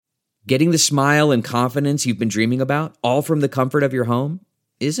Getting the smile and confidence you've been dreaming about, all from the comfort of your home,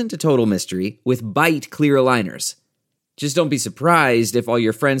 isn't a total mystery with Bite clear aligners. Just don't be surprised if all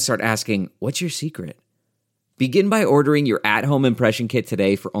your friends start asking, "What's your secret?" Begin by ordering your at-home impression kit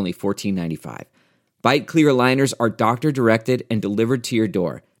today for only $14.95. Bite clear aligners are doctor-directed and delivered to your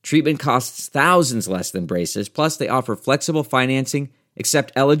door. Treatment costs thousands less than braces, plus they offer flexible financing,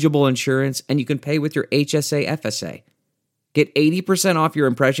 accept eligible insurance, and you can pay with your HSA FSA. Get 80% off your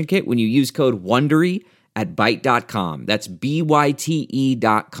impression kit when you use code WONDERY at Byte.com. That's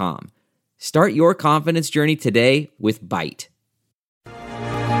BYTE.com. Start your confidence journey today with Byte.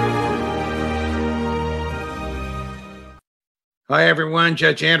 Hi, everyone.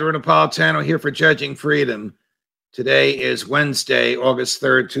 Judge Andrew Napolitano here for Judging Freedom. Today is Wednesday, August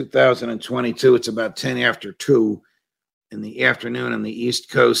 3rd, 2022. It's about 10 after 2 in the afternoon on the East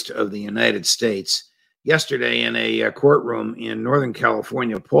Coast of the United States. Yesterday, in a courtroom in Northern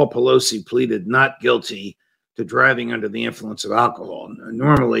California, Paul Pelosi pleaded not guilty to driving under the influence of alcohol.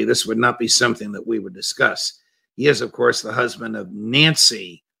 Normally, this would not be something that we would discuss. He is, of course, the husband of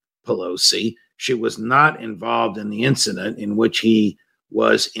Nancy Pelosi. She was not involved in the incident in which he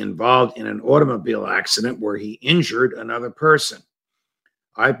was involved in an automobile accident where he injured another person.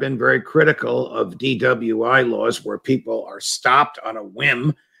 I've been very critical of DWI laws where people are stopped on a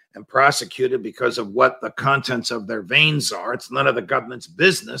whim and prosecuted because of what the contents of their veins are. It's none of the government's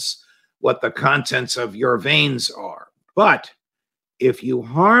business what the contents of your veins are. But if you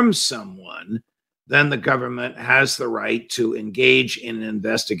harm someone, then the government has the right to engage in an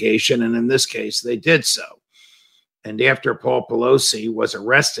investigation, and in this case, they did so. And after Paul Pelosi was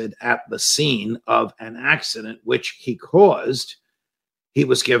arrested at the scene of an accident which he caused, he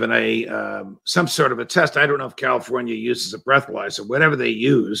was given some sort of a test. I don't know if California uses a breathalyzer, whatever they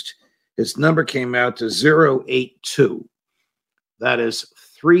used. His number came out to 0.82. That is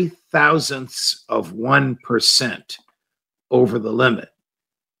 0.003% over the limit.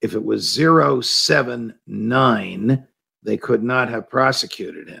 If it was 0.79, they could not have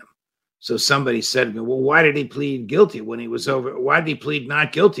prosecuted him. So somebody said to me, well, why did he plead guilty when he was over? Why did he plead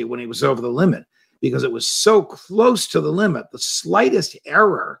not guilty when he was over the limit? Because it was so close to the limit. The slightest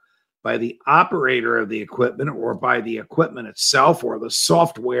error by the operator of the equipment or by the equipment itself or the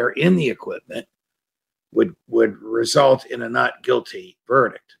software in the equipment would result in a not guilty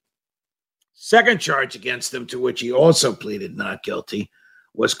verdict. Second charge against him, to which he also pleaded not guilty,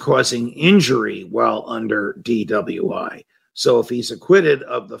 was causing injury while under DWI. So if he's acquitted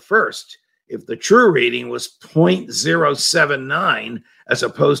of the first, if the true reading was 0.079 as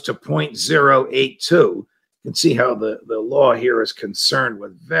opposed to 0.082, you can see how the law here is concerned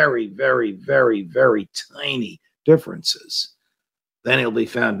with very, very, very, very tiny differences. Then he'll be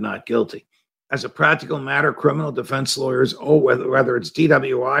found not guilty. As a practical matter, criminal defense lawyers, whether it's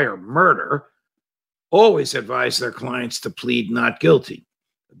DWI or murder, always advise their clients to plead not guilty.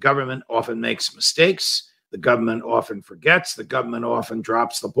 The government often makes mistakes. The government often forgets. The government often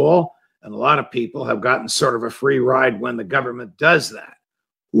drops the ball. And a lot of people have gotten sort of a free ride when the government does that.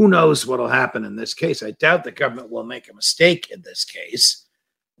 Who knows what will happen in this case? I doubt the government will make a mistake in this case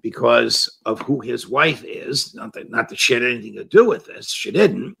because of who his wife is. Not that she had anything to do with this. She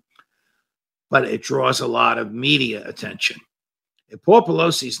didn't. But it draws a lot of media attention. If Paul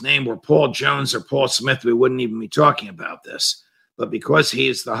Pelosi's name were Paul Jones or Paul Smith, we wouldn't even be talking about this. But because he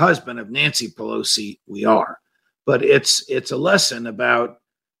is the husband of Nancy Pelosi, we are. But it's a lesson about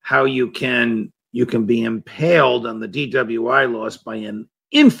how you can be impaled on the DWI laws by an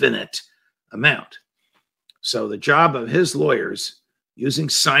infinite amount. So the job of his lawyers, using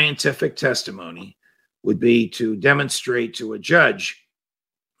scientific testimony, would be to demonstrate to a judge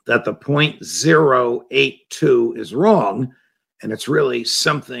that the 0.082 is wrong, and it's really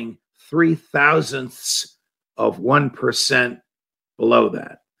something 0.003% below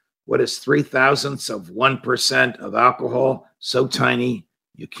that. What is 0.003% of alcohol? So tiny,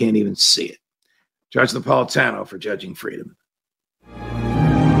 you can't even see it. Judge Napolitano for Judging Freedom.